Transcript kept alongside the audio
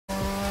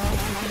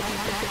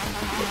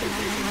No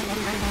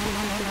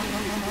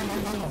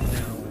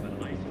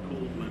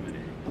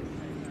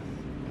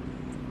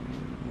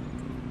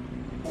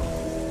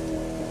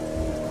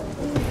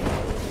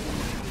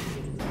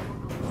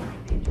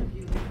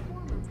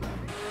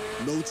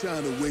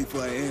time to wait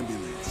for an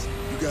ambulance.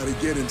 You gotta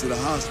get into the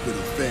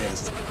hospital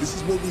fast. This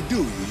is what we do,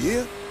 you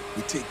hear?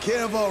 We take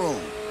care of our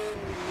own.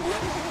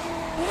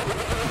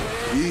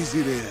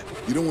 Easy there.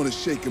 You don't want to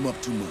shake him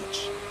up too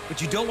much.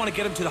 But you don't want to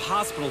get him to the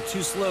hospital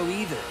too slow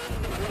either.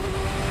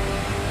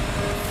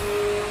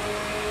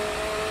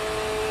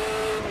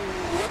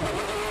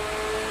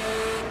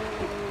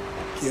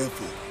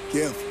 Careful,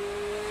 careful.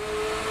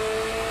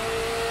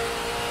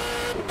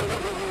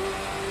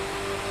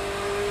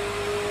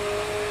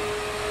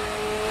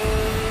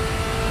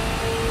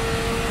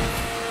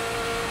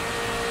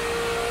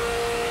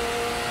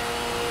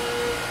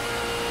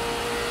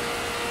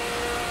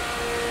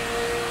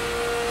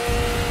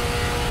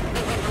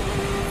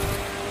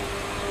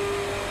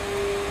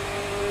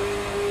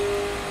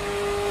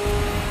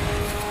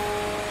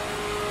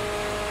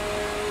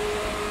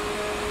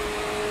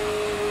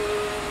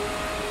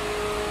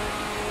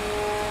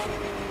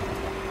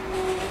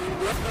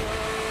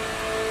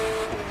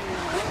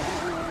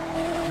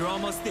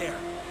 There.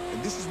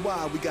 And this is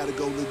why we gotta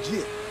go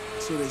legit,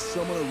 so there's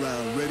someone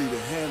around ready to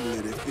handle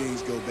it if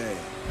things go bad.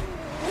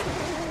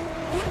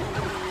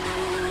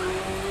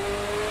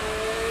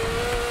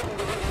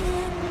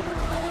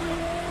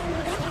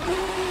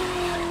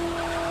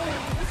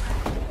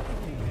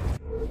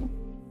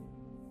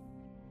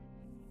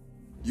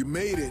 You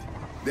made it.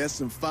 That's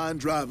some fine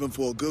driving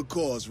for a good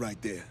cause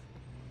right there.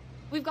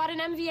 We've got an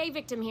MVA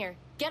victim here.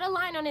 Get a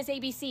line on his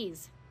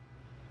ABCs.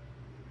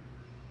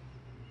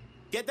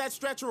 Get that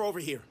stretcher over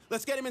here.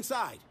 Let's get him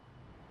inside.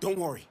 Don't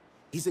worry.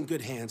 He's in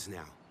good hands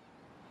now.